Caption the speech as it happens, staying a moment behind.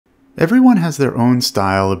Everyone has their own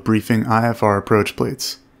style of briefing IFR approach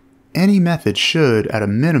plates. Any method should, at a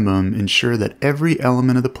minimum, ensure that every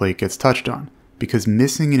element of the plate gets touched on, because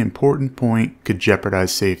missing an important point could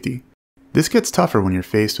jeopardize safety. This gets tougher when you're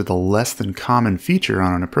faced with a less than common feature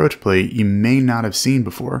on an approach plate you may not have seen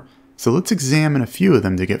before, so let's examine a few of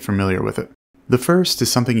them to get familiar with it. The first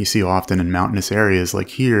is something you see often in mountainous areas like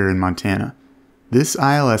here in Montana. This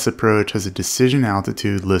ILS approach has a decision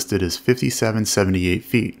altitude listed as 5778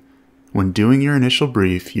 feet. When doing your initial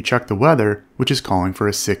brief, you check the weather, which is calling for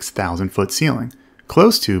a 6,000 foot ceiling,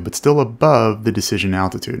 close to but still above the decision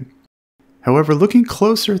altitude. However, looking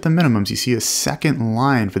closer at the minimums, you see a second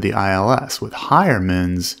line for the ILS with higher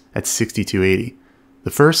mins at 6280.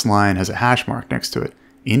 The first line has a hash mark next to it,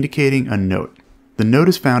 indicating a note. The note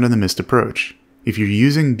is found in the missed approach. If you're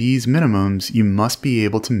using these minimums, you must be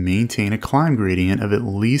able to maintain a climb gradient of at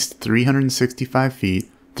least 365 feet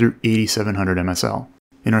through 8700 MSL.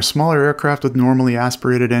 In our smaller aircraft with normally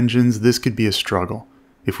aspirated engines, this could be a struggle.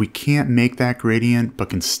 If we can't make that gradient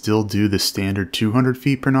but can still do the standard 200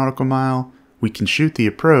 feet per nautical mile, we can shoot the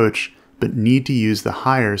approach but need to use the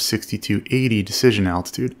higher 6280 decision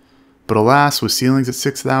altitude. But alas, with ceilings at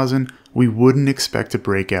 6,000, we wouldn't expect to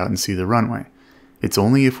break out and see the runway. It's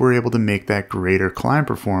only if we're able to make that greater climb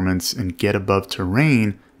performance and get above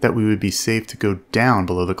terrain that we would be safe to go down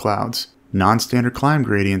below the clouds. Non-standard climb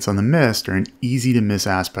gradients on the mist are an easy to miss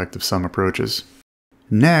aspect of some approaches.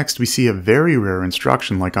 Next, we see a very rare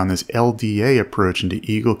instruction like on this LDA approach into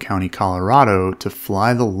Eagle County, Colorado to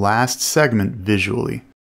fly the last segment visually.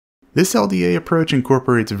 This LDA approach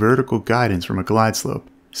incorporates vertical guidance from a glide slope,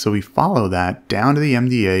 so we follow that down to the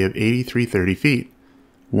MDA of 8330 feet.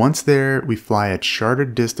 Once there, we fly a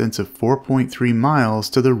charted distance of 4.3 miles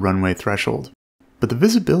to the runway threshold. But the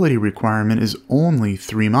visibility requirement is only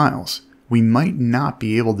 3 miles. We might not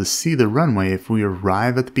be able to see the runway if we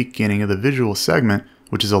arrive at the beginning of the visual segment,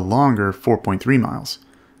 which is a longer 4.3 miles.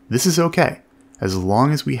 This is okay. As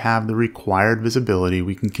long as we have the required visibility,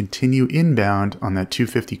 we can continue inbound on that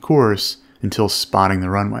 250 course until spotting the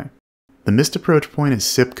runway. The missed approach point is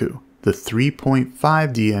Sipku, the 3.5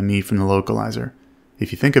 DME from the localizer.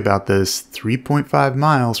 If you think about this, 3.5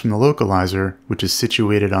 miles from the localizer, which is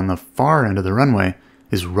situated on the far end of the runway,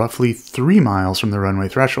 is roughly 3 miles from the runway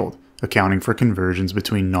threshold, accounting for conversions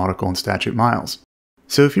between nautical and statute miles.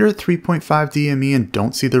 So if you're at 3.5 DME and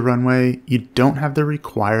don't see the runway, you don't have the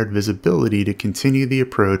required visibility to continue the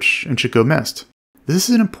approach and should go missed. This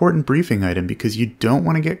is an important briefing item because you don't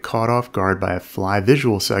want to get caught off guard by a fly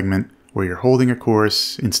visual segment where you're holding a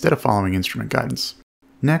course instead of following instrument guidance.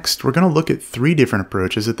 Next, we're going to look at 3 different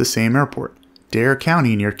approaches at the same airport, Dare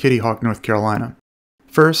County near Kitty Hawk, North Carolina.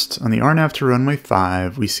 First, on the RNAV to runway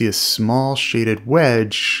 5, we see a small shaded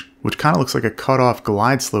wedge, which kind of looks like a cut-off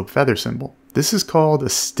glide slope feather symbol. This is called a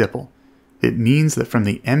stipple. It means that from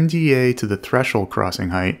the MDA to the threshold crossing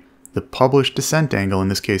height, the published descent angle, in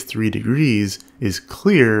this case 3 degrees, is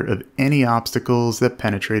clear of any obstacles that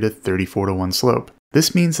penetrate a 34:1 slope.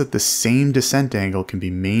 This means that the same descent angle can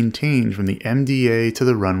be maintained from the MDA to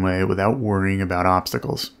the runway without worrying about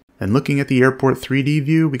obstacles. And looking at the airport 3D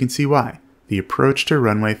view, we can see why. The approach to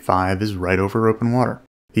runway 5 is right over open water.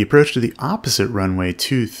 The approach to the opposite runway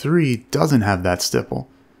 2-3 doesn't have that stipple.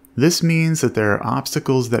 This means that there are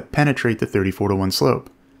obstacles that penetrate the 34:1 slope.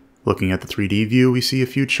 Looking at the 3D view, we see a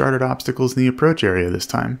few charted obstacles in the approach area this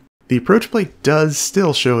time. The approach plate does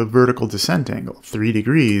still show a vertical descent angle, 3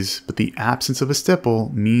 degrees, but the absence of a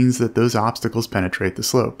stipple means that those obstacles penetrate the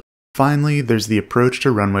slope. Finally, there's the approach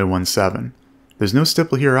to runway 17. There's no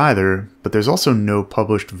stipple here either, but there's also no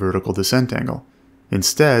published vertical descent angle.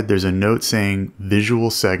 Instead, there's a note saying visual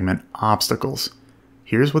segment obstacles.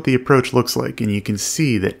 Here's what the approach looks like, and you can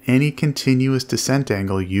see that any continuous descent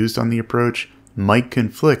angle used on the approach might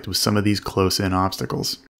conflict with some of these close-in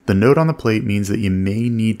obstacles. The note on the plate means that you may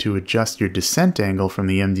need to adjust your descent angle from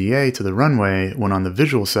the MDA to the runway when on the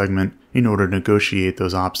visual segment in order to negotiate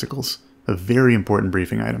those obstacles. A very important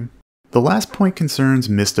briefing item. The last point concerns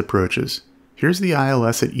missed approaches. Here's the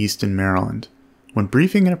ILS at Easton, Maryland. When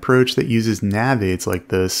briefing an approach that uses navaids like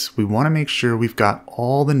this, we want to make sure we've got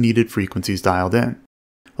all the needed frequencies dialed in.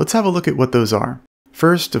 Let's have a look at what those are.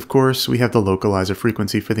 First, of course, we have the localizer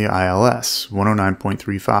frequency for the ILS,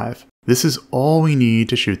 109.35. This is all we need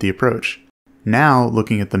to shoot the approach. Now,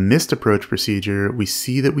 looking at the missed approach procedure, we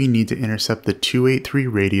see that we need to intercept the 283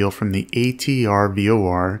 radial from the ATR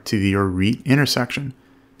VOR to the ORIT intersection.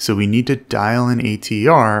 So we need to dial in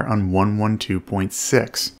ATR on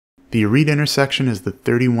 112.6. The ORIT intersection is the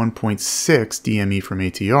 31.6 DME from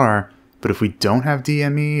ATR, but if we don't have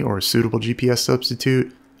DME or a suitable GPS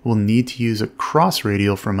substitute, we'll need to use a cross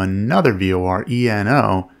radial from another VOR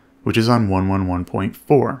ENO which is on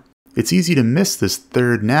 111.4. It's easy to miss this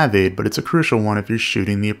third navaid, but it's a crucial one if you're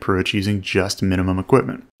shooting the approach using just minimum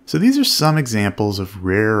equipment. So these are some examples of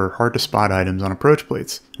rare or hard to spot items on approach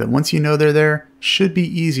plates that once you know they're there, should be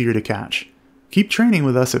easier to catch. Keep training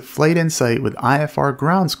with us at Flight Insight with IFR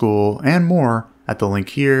Ground School and more at the link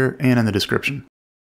here and in the description.